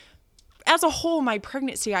as a whole, my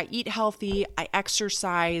pregnancy, I eat healthy, I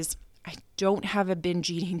exercise, I don't have a binge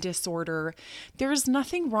eating disorder. There's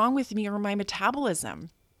nothing wrong with me or my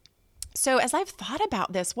metabolism. So as I've thought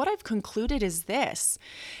about this, what I've concluded is this.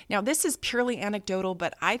 Now, this is purely anecdotal,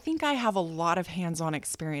 but I think I have a lot of hands-on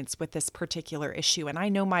experience with this particular issue, and I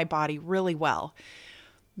know my body really well.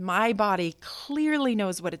 My body clearly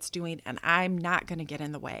knows what it's doing, and I'm not going to get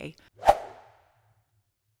in the way.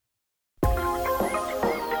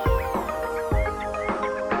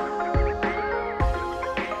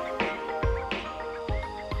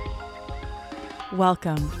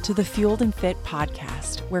 Welcome to the Fueled and Fit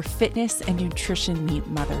podcast, where fitness and nutrition meet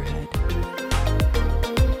motherhood.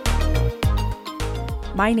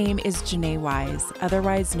 My name is Janae Wise,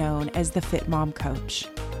 otherwise known as the Fit Mom Coach.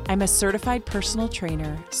 I'm a certified personal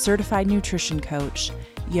trainer, certified nutrition coach,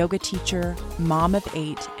 yoga teacher, mom of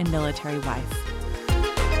 8, and military wife.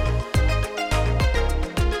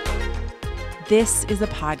 This is a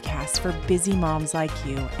podcast for busy moms like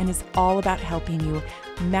you and is all about helping you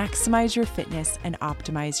maximize your fitness and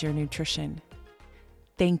optimize your nutrition.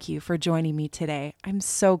 Thank you for joining me today. I'm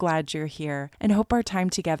so glad you're here and hope our time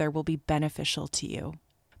together will be beneficial to you.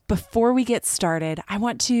 Before we get started, I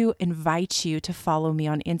want to invite you to follow me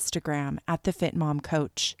on Instagram at the Fit Mom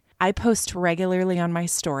Coach. I post regularly on my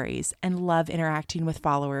stories and love interacting with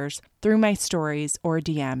followers through my stories or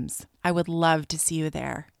DMs. I would love to see you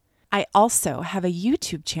there. I also have a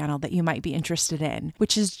YouTube channel that you might be interested in,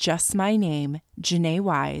 which is just my name, Janae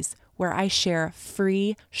Wise, where I share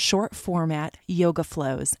free short format yoga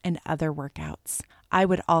flows and other workouts. I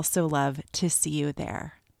would also love to see you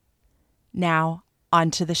there. Now, on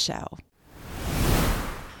to the show.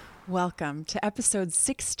 Welcome to episode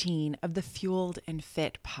 16 of the Fueled and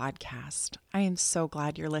Fit podcast. I am so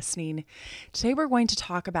glad you're listening. Today we're going to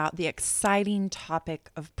talk about the exciting topic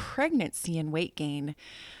of pregnancy and weight gain.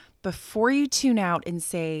 Before you tune out and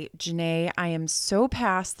say, Janae, I am so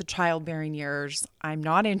past the childbearing years, I'm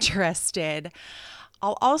not interested,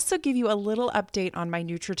 I'll also give you a little update on my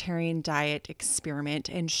nutritarian diet experiment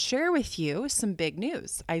and share with you some big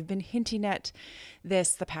news. I've been hinting at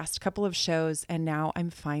this the past couple of shows, and now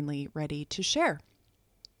I'm finally ready to share.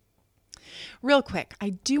 Real quick,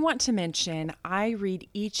 I do want to mention I read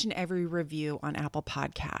each and every review on Apple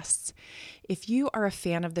Podcasts. If you are a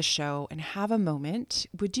fan of the show and have a moment,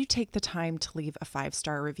 would you take the time to leave a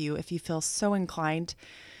 5-star review if you feel so inclined?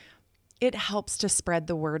 It helps to spread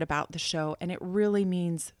the word about the show, and it really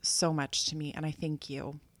means so much to me, and I thank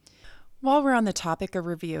you. While we're on the topic of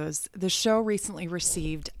reviews, the show recently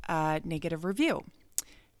received a negative review.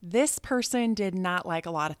 This person did not like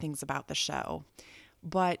a lot of things about the show,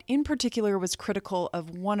 but in particular was critical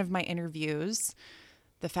of one of my interviews,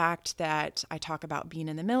 the fact that I talk about being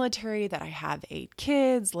in the military, that I have 8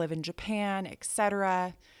 kids, live in Japan,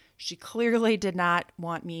 etc. She clearly did not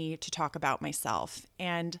want me to talk about myself.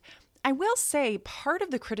 And I will say part of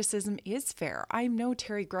the criticism is fair. I'm no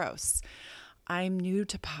Terry Gross. I'm new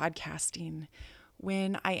to podcasting.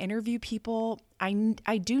 When I interview people,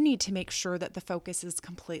 I do need to make sure that the focus is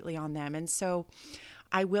completely on them. And so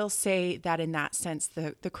I will say that in that sense,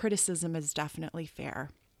 the criticism is definitely fair.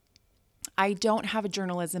 I don't have a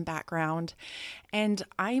journalism background, and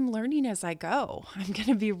I'm learning as I go. I'm going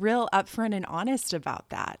to be real upfront and honest about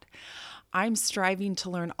that. I'm striving to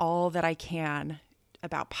learn all that I can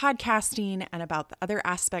about podcasting and about the other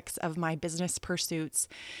aspects of my business pursuits,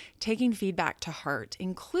 taking feedback to heart,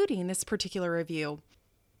 including this particular review.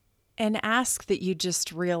 And ask that you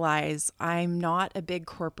just realize I'm not a big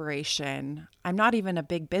corporation. I'm not even a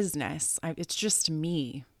big business. It's just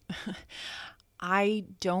me. I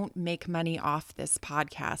don't make money off this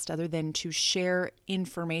podcast other than to share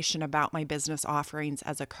information about my business offerings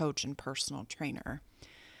as a coach and personal trainer.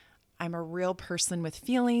 I'm a real person with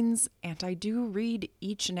feelings, and I do read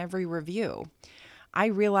each and every review. I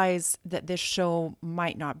realize that this show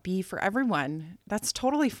might not be for everyone. That's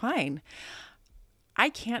totally fine. I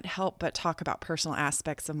can't help but talk about personal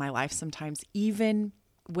aspects of my life sometimes, even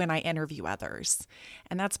when I interview others.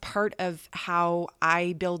 And that's part of how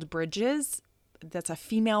I build bridges. That's a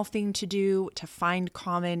female thing to do, to find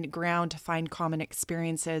common ground, to find common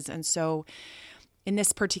experiences. And so in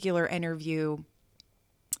this particular interview,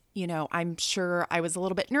 I'm sure I was a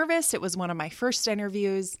little bit nervous. It was one of my first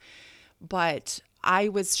interviews, but I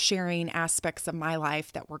was sharing aspects of my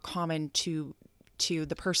life that were common to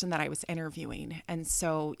the person that I was interviewing. And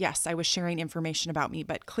so, yes, I was sharing information about me,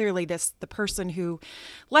 but clearly the person who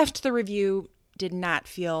left the review did not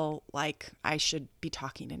feel like I should be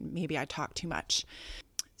talking, and maybe I talked too much.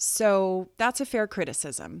 So that's a fair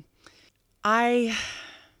criticism. I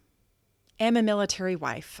am a military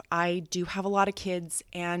wife. I do have a lot of kids,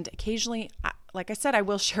 and occasionally, like I said, I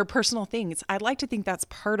will share personal things. I'd like to think that's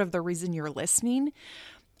part of the reason you're listening.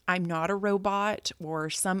 I'm not a robot or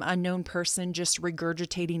some unknown person just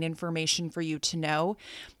regurgitating information for you to know.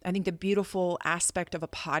 I think the beautiful aspect of a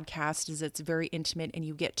podcast is it's very intimate and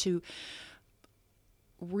you get to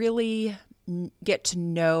really get to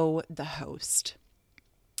know the host.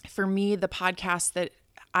 For me, the podcasts that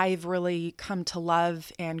I've really come to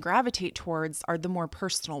love and gravitate towards are the more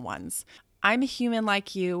personal ones. I'm a human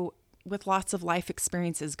like you with lots of life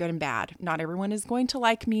experiences, good and bad. Not everyone is going to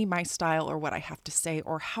like me, my style, or what I have to say,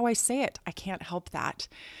 or how I say it. I can't help that.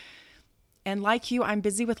 And like you, I'm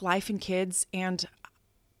busy with life and kids, and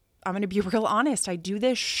I'm going to be real honest. I do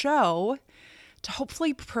this show to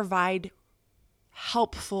hopefully provide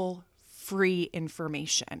helpful, free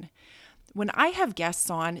information. When I have guests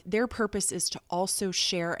on, their purpose is to also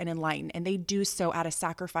share and enlighten, and they do so at a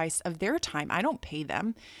sacrifice of their time. I don't pay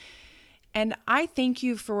them. And I thank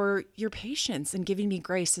you for your patience and giving me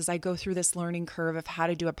grace as I go through this learning curve of how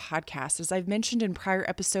to do a podcast. As I've mentioned in prior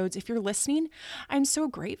episodes, if you're listening, I'm so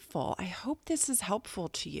grateful. I hope this is helpful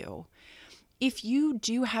to you. If you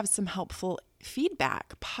do have some helpful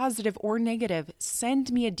feedback, positive or negative,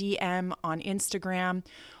 send me a DM on Instagram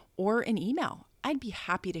or an email. I'd be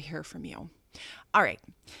happy to hear from you. All right,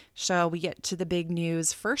 shall we get to the big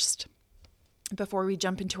news first before we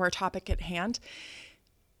jump into our topic at hand?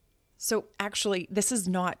 So actually, this is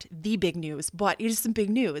not the big news, but it is some big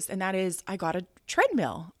news, and that is I got a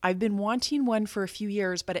treadmill. I've been wanting one for a few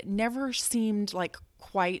years, but it never seemed like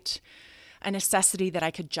quite a necessity that I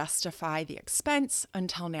could justify the expense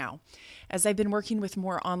until now. As I've been working with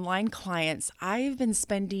more online clients, I've been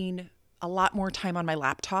spending a lot more time on my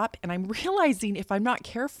laptop, and I'm realizing if I'm not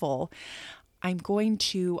careful, I'm going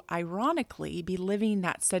to ironically be living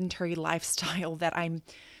that sedentary lifestyle that I'm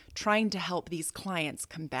trying to help these clients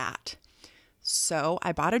combat. So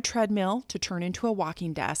I bought a treadmill to turn into a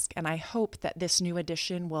walking desk, and I hope that this new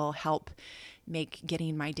addition will help make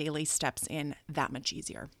getting my daily steps in that much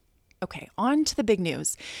easier. Okay, on to the big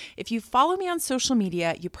news. If you follow me on social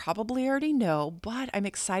media, you probably already know, but I'm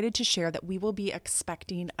excited to share that we will be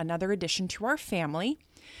expecting another addition to our family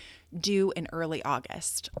due in early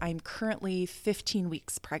August. I'm currently 15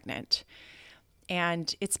 weeks pregnant.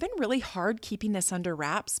 And it's been really hard keeping this under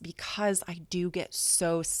wraps because I do get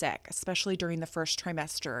so sick, especially during the first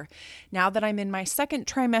trimester. Now that I'm in my second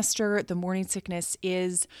trimester, the morning sickness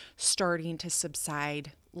is starting to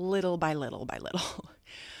subside little by little by little.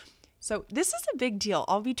 So this is a big deal.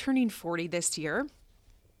 I'll be turning 40 this year.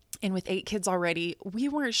 And with 8 kids already, we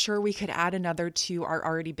weren't sure we could add another to our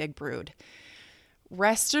already big brood.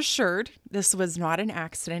 Rest assured, this was not an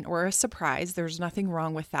accident or a surprise. There's nothing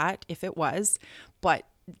wrong with that if it was. But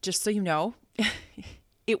just so you know,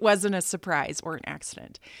 it wasn't a surprise or an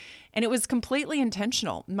accident. And it was completely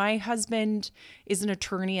intentional. My husband is an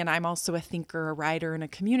attorney, and I'm also a thinker, a writer, and a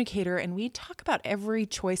communicator. And we talk about every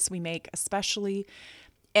choice we make, especially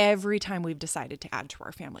every time we've decided to add to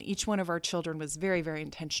our family. Each one of our children was very, very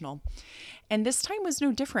intentional. And this time was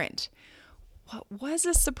no different. What was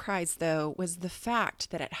a surprise, though, was the fact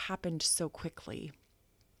that it happened so quickly.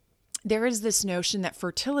 There is this notion that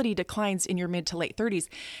fertility declines in your mid to late 30s.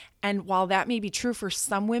 And while that may be true for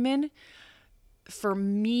some women, for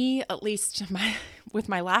me, at least with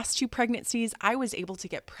my last 2 pregnancies, I was able to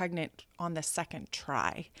get pregnant on the second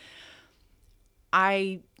try.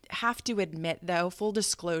 I have to admit, though, full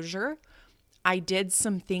disclosure, I did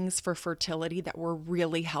some things for fertility that were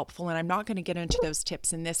really helpful, and I'm not going to get into those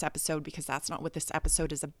tips in this episode because that's not what this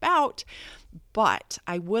episode is about, but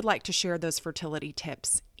I would like to share those fertility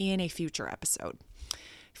tips in a future episode.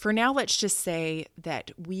 For now, let's just say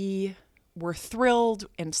that we were thrilled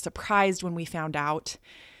and surprised when we found out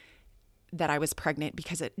that I was pregnant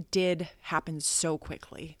because it did happen so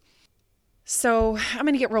quickly. So I'm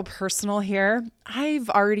going to get real personal here. I've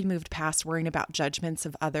already moved past worrying about judgments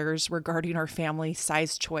of others regarding our family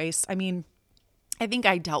size choice. I mean, I think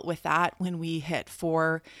I dealt with that when we hit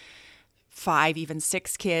 4, 5, even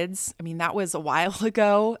 6 kids. I mean, that was a while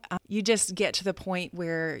ago. You just get to the point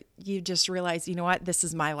where you just realize, you know what, this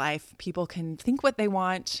is my life. People can think what they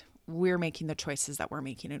want. We're making the choices that we're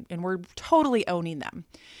making, and we're totally owning them.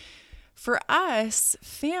 For us,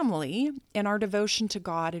 family and our devotion to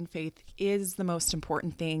God and faith is the most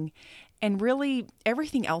important thing. And really,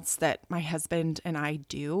 everything else that my husband and I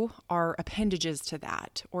do are appendages to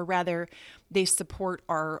that, or rather, they support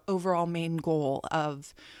our overall main goal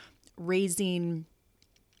of raising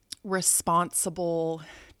responsible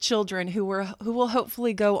children who will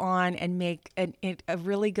hopefully go on and make a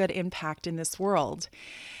really good impact in this world.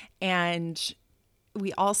 And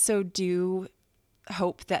We also do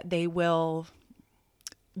hope that they will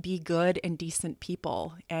be good and decent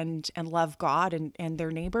people and love God and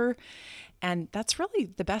their neighbor. And that's really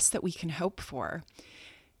the best that we can hope for.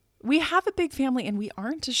 We have a big family and we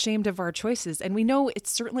aren't ashamed of our choices. And we know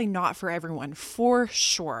it's certainly not for everyone, for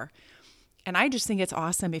sure. And I just think it's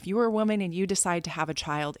awesome. If you are a woman and you decide to have a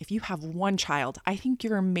child, if you have one child, I think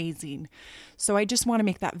you're amazing. So I just want to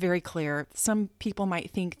make that very clear. Some people might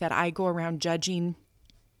think that I go around judging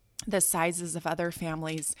the sizes of other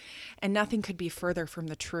families, and nothing could be further from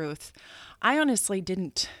the truth. I honestly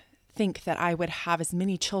didn't think that I would have as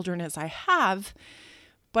many children as I have,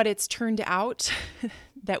 but it's turned out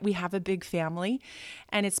that we have a big family,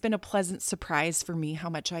 and it's been a pleasant surprise for me how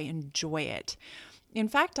much I enjoy it. In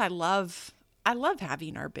fact, I love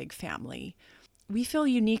having our big family. We feel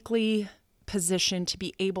uniquely positioned to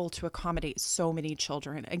be able to accommodate so many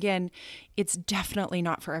children. Again, it's definitely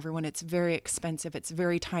not for everyone. It's very expensive. It's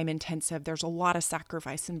very time intensive. There's a lot of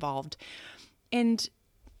sacrifice involved. And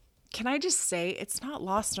can I just say, it's not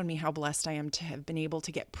lost on me how blessed I am to have been able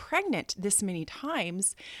to get pregnant this many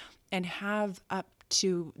times and have, up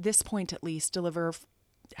to this point at least, deliver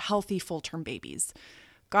healthy full-term babies.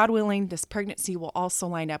 God willing, this pregnancy will also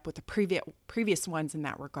line up with the previous ones in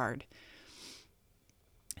that regard.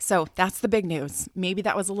 So that's the big news. Maybe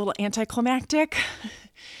that was a little anticlimactic,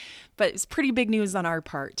 but it's pretty big news on our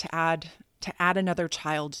part to add another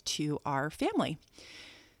child to our family.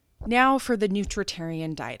 Now for the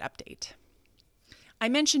nutritarian diet update. I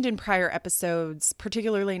mentioned in prior episodes,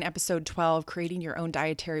 particularly in episode 12, creating your own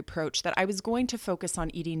dietary approach, that I was going to focus on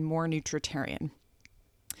eating more nutritarian.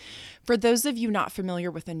 For those of you not familiar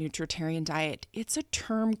with a nutritarian diet, it's a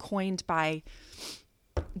term coined by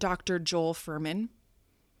Dr. Joel Fuhrman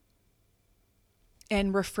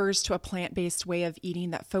and refers to a plant-based way of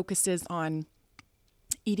eating that focuses on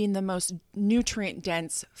eating the most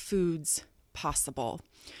nutrient-dense foods possible.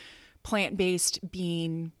 Plant-based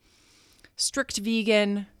being strict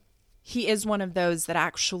vegan. He is one of those that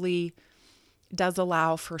actually does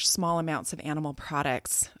allow for small amounts of animal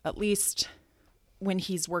products, at least when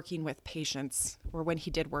he's working with patients, or when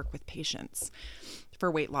he did work with patients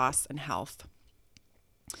for weight loss and health.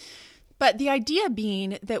 But the idea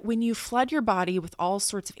being that when you flood your body with all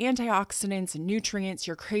sorts of antioxidants and nutrients,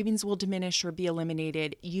 your cravings will diminish or be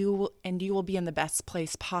eliminated. You will be in the best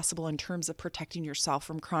place possible in terms of protecting yourself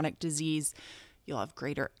from chronic disease. You'll have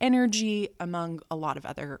greater energy, among a lot of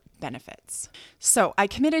other benefits. So I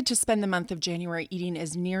committed to spend the month of January eating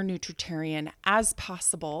as near nutritarian as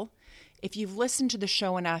possible. If you've listened to the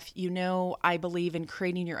show enough, you know I believe in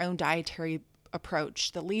creating your own dietary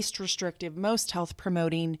approach, the least restrictive, most health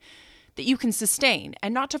promoting that you can sustain,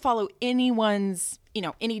 and not to follow anyone's,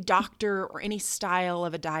 any doctor or any style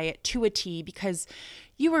of a diet to a T, because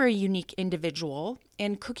you are a unique individual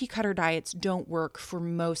and cookie cutter diets don't work for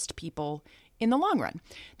most people in the long run.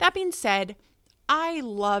 That being said, I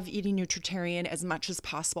love eating nutritarian as much as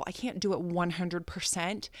possible. I can't do it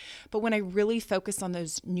 100%, but when I really focus on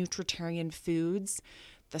those nutritarian foods,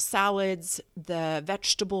 the salads, the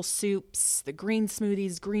vegetable soups, the green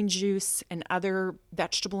smoothies, green juice, and other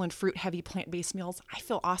vegetable and fruit heavy plant-based meals, I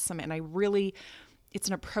feel awesome. And it's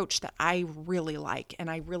an approach that I really like and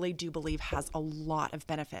I really do believe has a lot of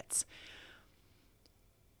benefits.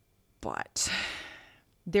 But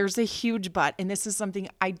there's a huge but, and this is something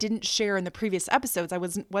I didn't share in the previous episodes. I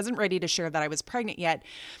wasn't ready to share that I was pregnant yet,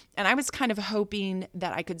 and I was kind of hoping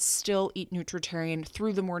that I could still eat nutritarian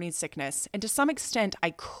through the morning sickness, and to some extent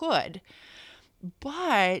I could,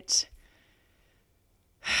 but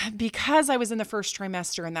because I was in the first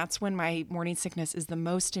trimester, and that's when my morning sickness is the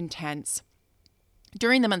most intense,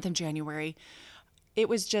 during the month of January, it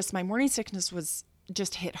was just, my morning sickness was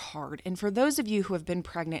just hit hard. And for those of you who have been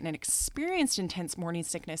pregnant and experienced intense morning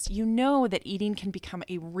sickness, you know that eating can become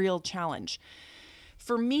a real challenge.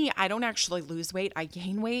 For me, I don't actually lose weight, I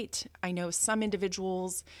gain weight. I know some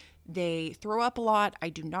individuals, they throw up a lot. I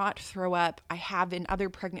do not throw up. I have in other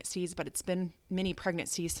pregnancies, but it's been many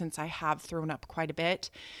pregnancies since I have thrown up quite a bit.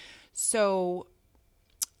 So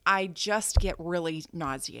I just get really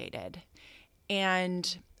nauseated.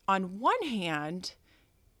 And on one hand,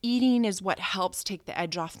 eating is what helps take the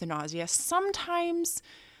edge off the nausea. Sometimes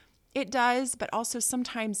it does, but also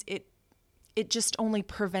sometimes it just only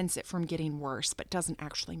prevents it from getting worse, but doesn't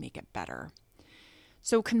actually make it better.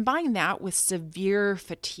 So combine that with severe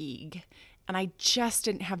fatigue, and I just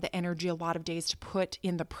didn't have the energy a lot of days to put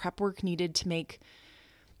in the prep work needed to make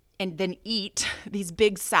and then eat these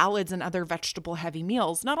big salads and other vegetable heavy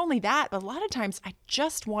meals. Not only that, but a lot of times I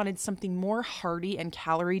just wanted something more hearty and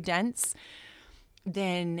calorie dense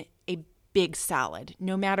than a big salad.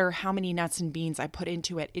 No matter how many nuts and beans I put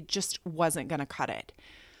into it, it just wasn't going to cut it.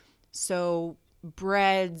 So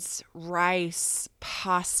breads, rice,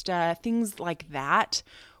 pasta, things like that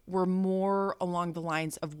were more along the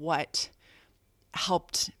lines of what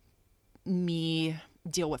helped me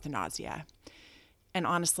deal with the nausea. And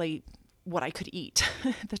honestly, what I could eat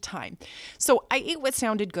at the time. So I ate what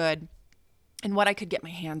sounded good and what I could get my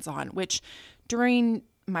hands on, which during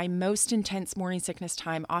my most intense morning sickness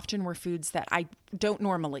time often were foods that I don't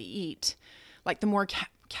normally eat, like the more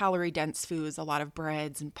calorie dense foods, a lot of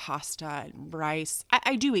breads and pasta and rice.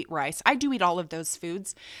 I do eat rice. I do eat all of those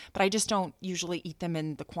foods, but I just don't usually eat them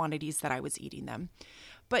in the quantities that I was eating them.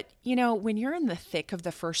 But, when you're in the thick of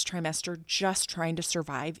the first trimester, just trying to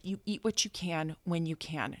survive, you eat what you can when you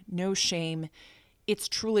can. No shame. It's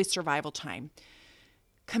truly survival time.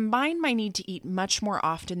 Combine my need to eat much more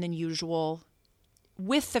often than usual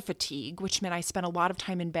with the fatigue, which meant I spent a lot of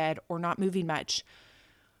time in bed or not moving much.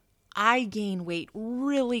 I gain weight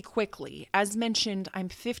really quickly. As mentioned, I'm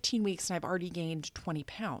 15 weeks and I've already gained 20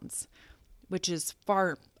 pounds, which is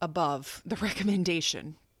far above the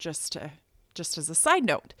recommendation, just as a side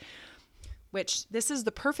note, which this is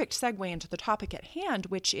the perfect segue into the topic at hand,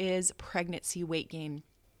 which is pregnancy weight gain.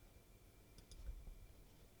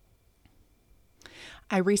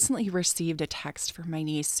 I recently received a text from my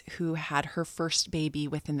niece who had her first baby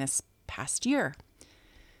within this past year.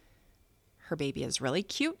 Her baby is really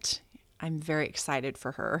cute. I'm very excited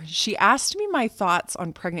for her. She asked me my thoughts on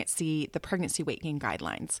the pregnancy weight gain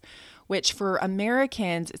guidelines, which for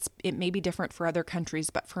Americans, it may be different for other countries,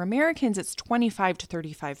 but for Americans, it's 25 to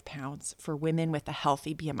 35 pounds for women with a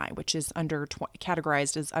healthy BMI, which is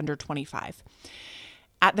categorized as under 25.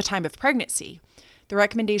 At the time of pregnancy, the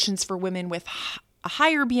recommendations for women with a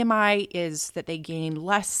higher BMI is that they gain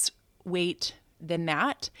less weight than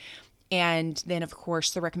that. And then, of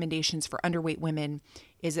course, the recommendations for underweight women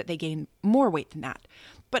is that they gain more weight than that.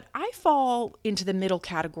 But I fall into the middle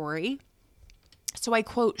category. So I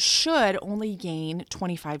quote, should only gain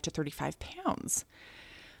 25 to 35 pounds.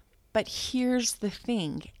 But here's the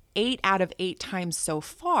thing, 8 out of 8 times so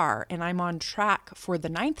far, and I'm on track for the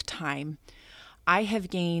 9th time, I have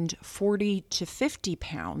gained 40 to 50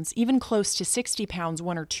 pounds, even close to 60 pounds,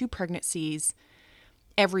 1 or 2 pregnancies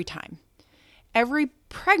every time. Every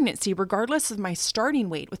pregnancy, regardless of my starting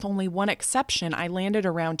weight, with only one exception, I landed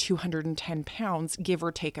around 210 pounds, give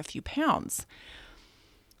or take a few pounds.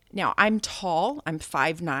 Now, I'm tall, I'm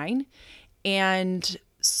 5'9", and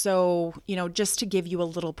so, just to give you a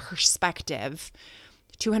little perspective,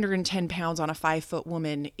 210 pounds on a 5-foot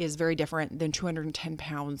woman is very different than 210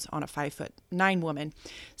 pounds on a 5'9" woman.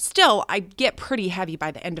 Still, I get pretty heavy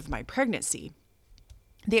by the end of my pregnancy.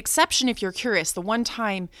 The exception, if you're curious, the one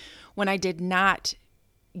time when I did not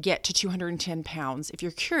get to 210 pounds, if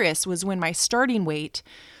you're curious, was when my starting weight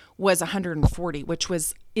was 140, which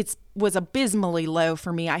was abysmally low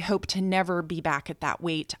for me. I hope to never be back at that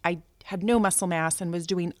weight. I had no muscle mass and was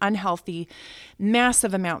doing unhealthy,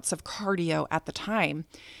 massive amounts of cardio at the time.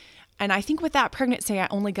 And I think with that pregnancy, I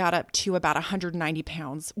only got up to about 190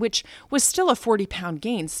 pounds, which was still a 40-pound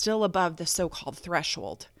gain, still above the so-called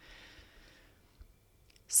threshold.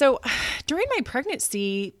 So during my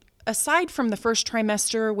pregnancy, aside from the first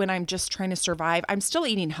trimester when I'm just trying to survive, I'm still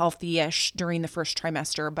eating healthy-ish during the first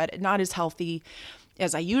trimester, but not as healthy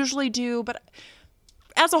as I usually do. But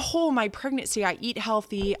as a whole, my pregnancy, I eat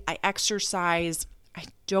healthy, I exercise, I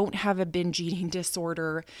don't have a binge eating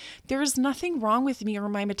disorder. There's nothing wrong with me or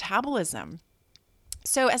my metabolism.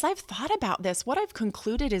 So as I've thought about this, what I've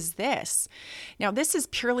concluded is this. Now, this is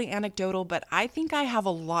purely anecdotal, but I think I have a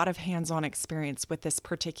lot of hands-on experience with this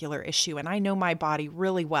particular issue, and I know my body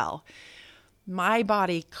really well. My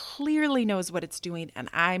body clearly knows what it's doing, and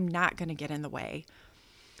I'm not going to get in the way.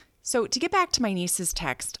 So to get back to my niece's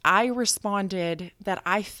text, I responded that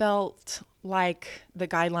I felt like the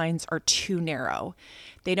guidelines are too narrow.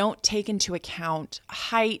 They don't take into account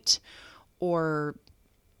height or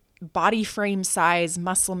body frame size,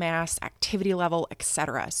 muscle mass, activity level,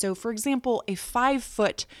 etc. So for example, a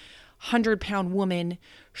 5-foot, 100-pound woman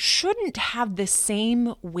shouldn't have the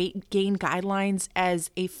same weight gain guidelines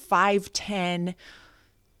as a 5'10"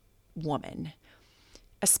 woman,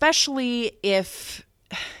 especially if,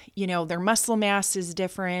 their muscle mass is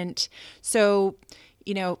different. So,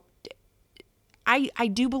 I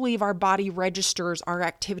do believe our body registers our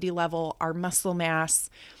activity level, our muscle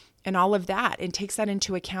mass, and all of that, and takes that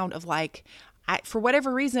into account of for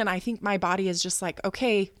whatever reason, I think my body is just like,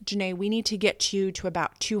 okay, Janae, we need to get you to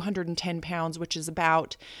about 210 pounds, which is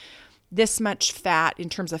about this much fat in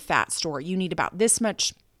terms of fat store. You need about this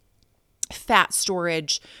much fat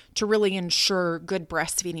storage to really ensure good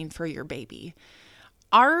breastfeeding for your baby.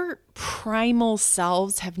 Our primal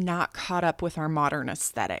selves have not caught up with our modern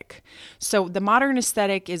aesthetic. So the modern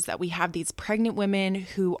aesthetic is that we have these pregnant women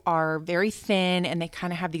who are very thin and they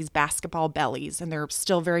kind of have these basketball bellies and they're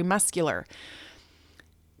still very muscular.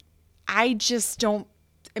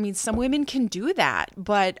 Some women can do that,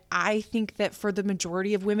 but I think that for the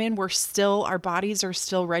majority of women, our bodies are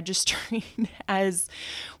still registering as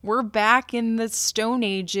we're back in the Stone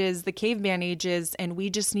Ages, the caveman ages, and we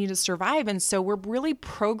just need to survive. And so we're really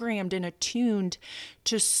programmed and attuned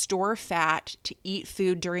to store fat, to eat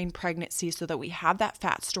food during pregnancy so that we have that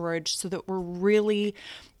fat storage, so that we're really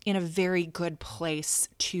in a very good place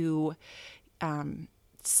to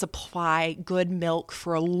supply good milk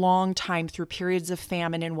for a long time through periods of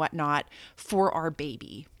famine and whatnot for our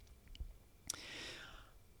baby.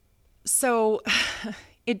 So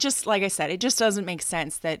it just, like I said, it just doesn't make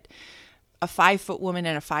sense that a 5-foot woman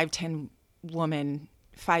and a 5'10" woman,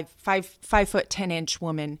 5'10"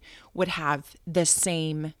 woman would have the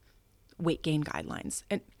same weight gain guidelines.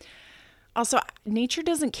 And also, nature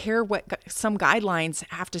doesn't care what some guidelines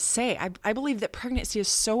have to say. I believe that pregnancy is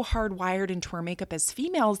so hardwired into our makeup as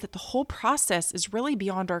females that the whole process is really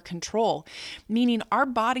beyond our control, meaning our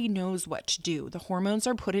body knows what to do. The hormones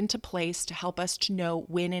are put into place to help us to know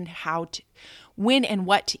when and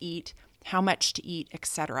what to eat, how much to eat,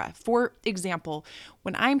 etc. For example,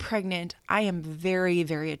 when I'm pregnant, I am very,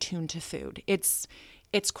 very attuned to food. It's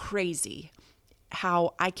crazy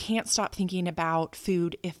how I can't stop thinking about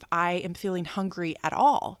food if I am feeling hungry at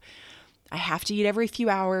all. I have to eat every few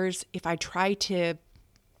hours. If I try to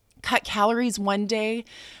cut calories one day,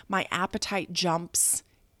 my appetite jumps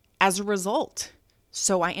as a result.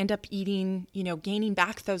 So I end up eating, gaining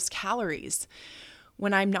back those calories.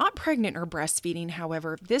 When I'm not pregnant or breastfeeding,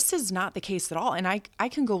 however, this is not the case at all. And I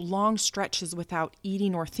can go long stretches without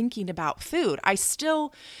eating or thinking about food. I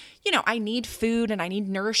still, I need food and I need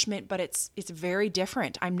nourishment, but it's very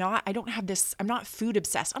different. I'm not food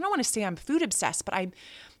obsessed. I don't want to say I'm food obsessed, but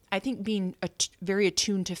I think being very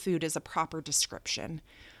attuned to food is a proper description.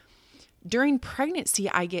 During pregnancy,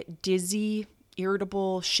 I get dizzy,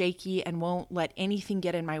 irritable, shaky, and won't let anything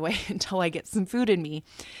get in my way until I get some food in me.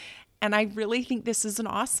 And I really think this is an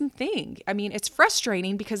awesome thing. I mean, it's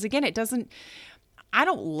frustrating because, again, I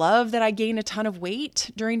don't love that I gain a ton of weight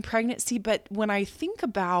during pregnancy, but when I think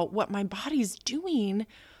about what my body's doing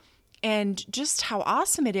and just how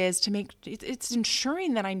awesome it is it's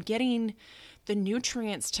ensuring that I'm getting the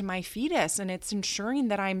nutrients to my fetus, and it's ensuring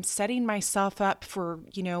that I'm setting myself up for,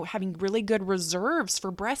 having really good reserves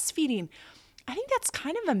for breastfeeding. I think that's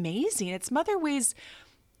kind of amazing. It's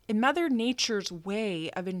Mother Nature's way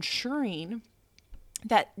of ensuring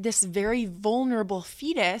that this very vulnerable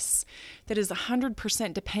fetus that is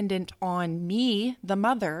 100% dependent on me, the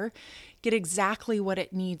mother, get exactly what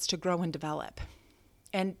it needs to grow and develop.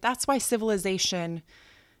 And that's why civilization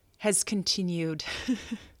has continued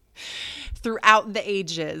throughout the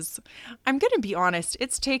ages. I'm going to be honest,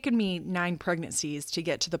 it's taken me 9 pregnancies to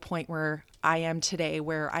get to the point where I am today,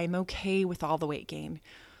 where I'm okay with all the weight gain.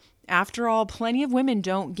 After all, plenty of women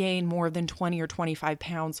don't gain more than 20 or 25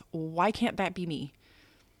 pounds. Why can't that be me?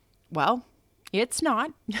 Well, it's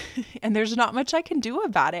not, and there's not much I can do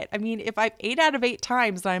about it. I mean, if 8 out of 8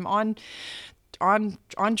 times I'm on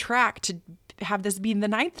track to have this be the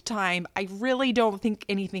 9th time, I really don't think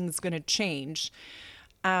anything's going to change.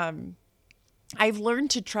 I've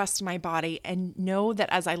learned to trust my body and know that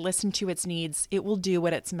as I listen to its needs, it will do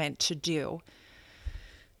what it's meant to do.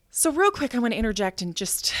 So real quick, I want to interject and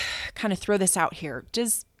just kind of throw this out here.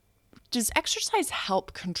 Does exercise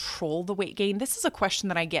help control the weight gain? This is a question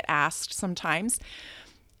that I get asked sometimes.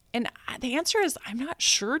 And the answer is, I'm not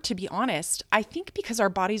sure, to be honest. I think because our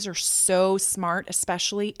bodies are so smart,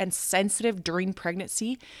 especially, and sensitive during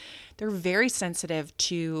pregnancy, they're very sensitive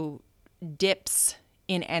to dips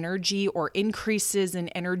in energy or increases in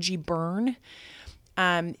energy burn.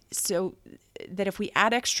 So that if we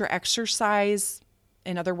add extra exercise,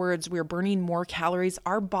 in other words, we're burning more calories,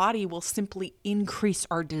 our body will simply increase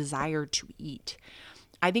our desire to eat.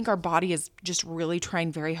 I think our body is just really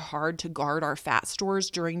trying very hard to guard our fat stores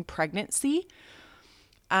during pregnancy.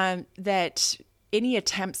 That any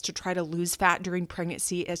attempts to try to lose fat during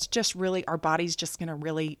pregnancy, it's just really, our body's just going to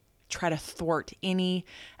really try to thwart any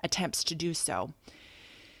attempts to do so.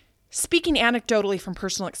 Speaking anecdotally from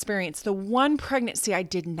personal experience, the one pregnancy I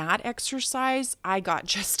did not exercise, I got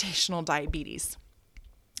gestational diabetes.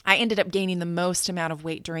 I ended up gaining the most amount of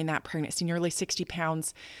weight during that pregnancy, nearly 60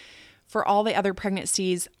 pounds, For all the other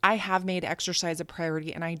pregnancies, I have made exercise a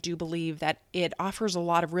priority, and I do believe that it offers a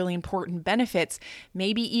lot of really important benefits,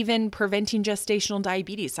 maybe even preventing gestational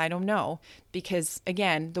diabetes. I don't know, because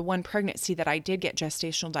again, the one pregnancy that I did get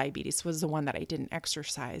gestational diabetes was the one that I didn't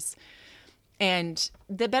exercise. And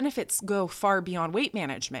the benefits go far beyond weight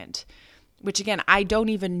management, which again, I don't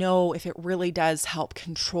even know if it really does help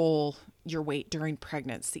control your weight during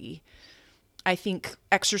pregnancy. I think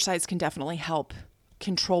exercise can definitely help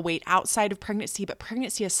control weight outside of pregnancy, but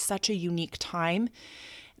pregnancy is such a unique time.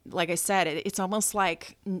 Like I said, it's almost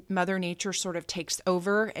like Mother Nature sort of takes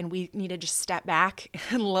over, and we need to just step back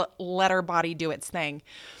and let our body do its thing.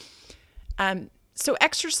 So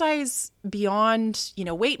exercise beyond,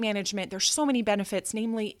 weight management, there's so many benefits.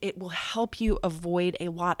 Namely, it will help you avoid a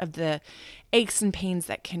lot of the aches and pains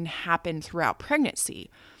that can happen throughout pregnancy.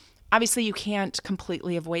 Obviously, you can't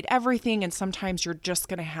completely avoid everything, and sometimes you're just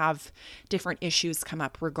going to have different issues come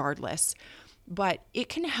up regardless. But it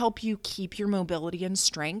can help you keep your mobility and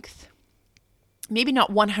strength. Maybe not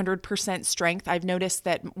 100% strength. I've noticed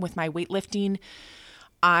that with my weightlifting,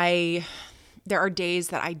 there are days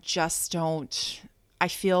that I just don't, I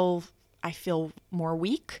feel more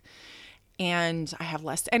weak and I have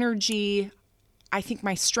less energy. I think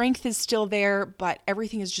my strength is still there, but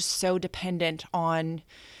everything is just so dependent on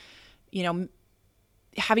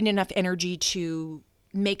having enough energy to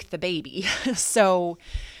make the baby. So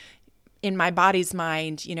in my body's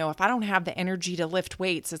mind, if I don't have the energy to lift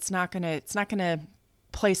weights, it's not going to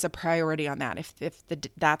place a priority on that. If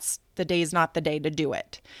that's the day is not the day to do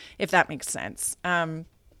it, if that makes sense.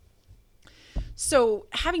 So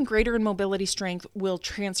having greater mobility strength will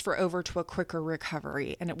transfer over to a quicker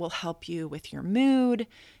recovery, and it will help you with your mood,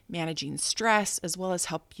 managing stress, as well as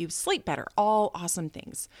help you sleep better. All awesome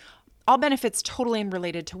things. All benefits totally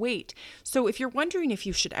unrelated to weight. So if you're wondering if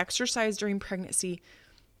you should exercise during pregnancy,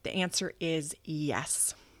 the answer is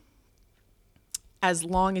yes. As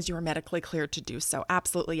long as you are medically cleared to do so.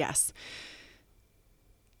 Absolutely yes.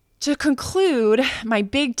 To conclude, my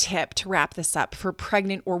big tip to wrap this up for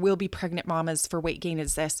pregnant or will be pregnant mamas for weight gain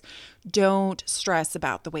is this: don't stress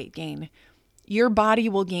about the weight gain. Your body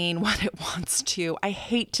will gain what it wants to. I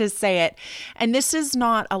hate to say it. And this is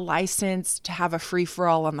not a license to have a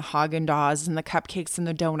free-for-all on the Haagen-Dazs and the cupcakes and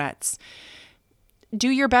the donuts. Do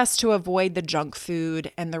your best to avoid the junk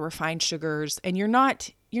food and the refined sugars. And you're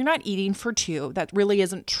not eating for two. That really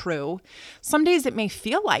isn't true. Some days it may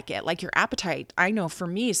feel like it, like your appetite. I know for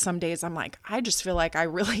me, some days I'm like, I just feel like I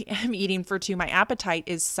really am eating for two. My appetite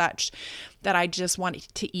is such that I just want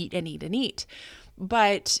to eat and eat and eat.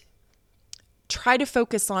 But try to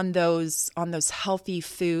focus on those healthy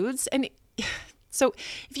foods. And so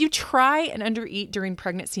if you try and undereat during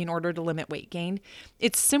pregnancy in order to limit weight gain,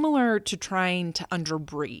 it's similar to trying to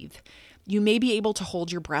underbreathe. You may be able to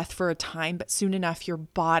hold your breath for a time, but soon enough, your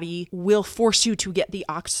body will force you to get the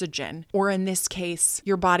oxygen, or in this case,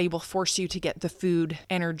 your body will force you to get the food,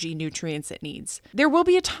 energy, nutrients it needs. There will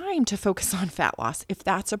be a time to focus on fat loss if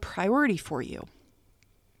that's a priority for you.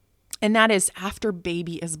 And that is after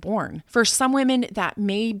baby is born. For some women, that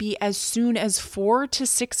may be as soon as 4 to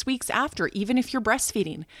 6 weeks after, even if you're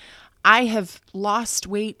breastfeeding. I have lost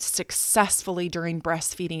weight successfully during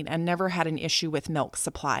breastfeeding and never had an issue with milk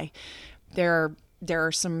supply. There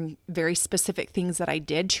are some very specific things that I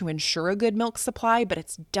did to ensure a good milk supply, but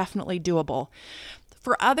it's definitely doable.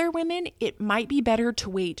 For other women, it might be better to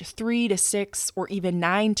wait 3 to 6 or even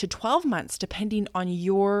 9 to 12 months, depending on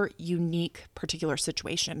your unique particular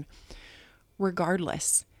situation.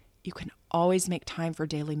 Regardless, you can always make time for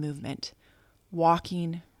daily movement.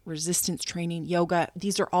 Walking, resistance training, yoga,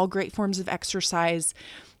 these are all great forms of exercise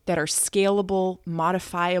that are scalable,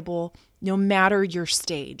 modifiable, no matter your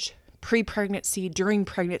stage, pre-pregnancy, during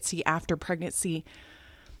pregnancy, after pregnancy.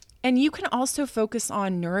 And you can also focus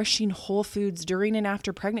on nourishing whole foods during and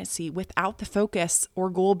after pregnancy without the focus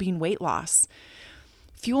or goal being weight loss.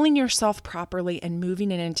 Fueling yourself properly and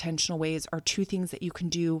moving in intentional ways are two things that you can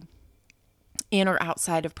do in or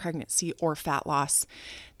outside of pregnancy or fat loss.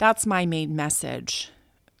 That's my main message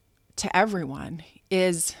to everyone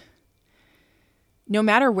is no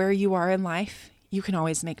matter where you are in life, you can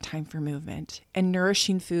always make time for movement, and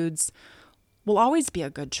nourishing foods will always be a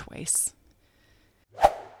good choice.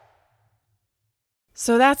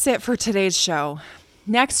 So that's it for today's show.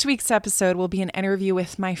 Next week's episode will be an interview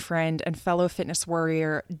with my friend and fellow fitness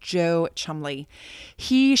warrior, Joe Chumley.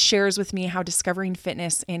 He shares with me how discovering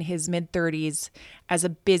fitness in his mid-30s as a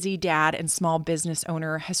busy dad and small business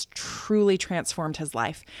owner has truly transformed his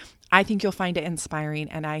life. I think you'll find it inspiring,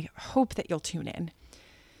 and I hope that you'll tune in.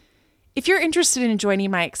 If you're interested in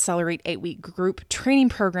joining my Accelerate 8-week group training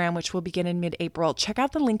program, which will begin in mid-April, check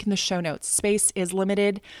out the link in the show notes. Space is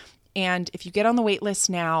limited, and if you get on the wait list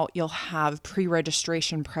now, you'll have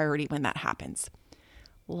pre-registration priority when that happens.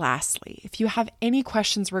 Lastly, if you have any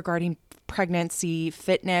questions regarding pregnancy,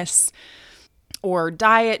 fitness, or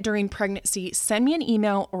diet during pregnancy, send me an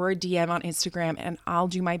email or a DM on Instagram, and I'll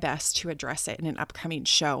do my best to address it in an upcoming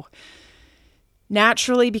show.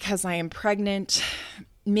 Naturally, because I am pregnant,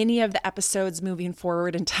 many of the episodes moving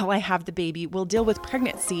forward until I have the baby will deal with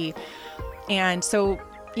pregnancy. And so,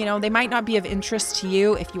 they might not be of interest to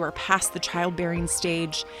you if you are past the childbearing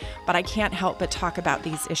stage, but I can't help but talk about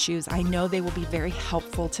these issues. I know they will be very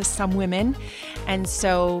helpful to some women. And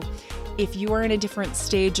so if you are in a different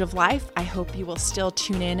stage of life, I hope you will still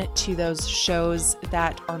tune in to those shows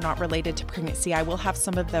that are not related to pregnancy. I will have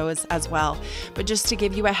some of those as well. But just to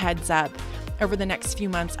give you a heads up, over the next few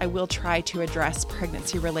months, I will try to address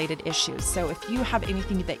pregnancy-related issues. So if you have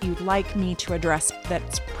anything that you'd like me to address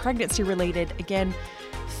that's pregnancy-related, again,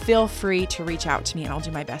 feel free to reach out to me and I'll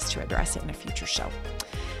do my best to address it in a future show.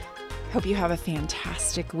 Hope you have a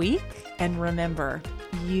fantastic week. And remember,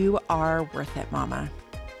 you are worth it, Mama.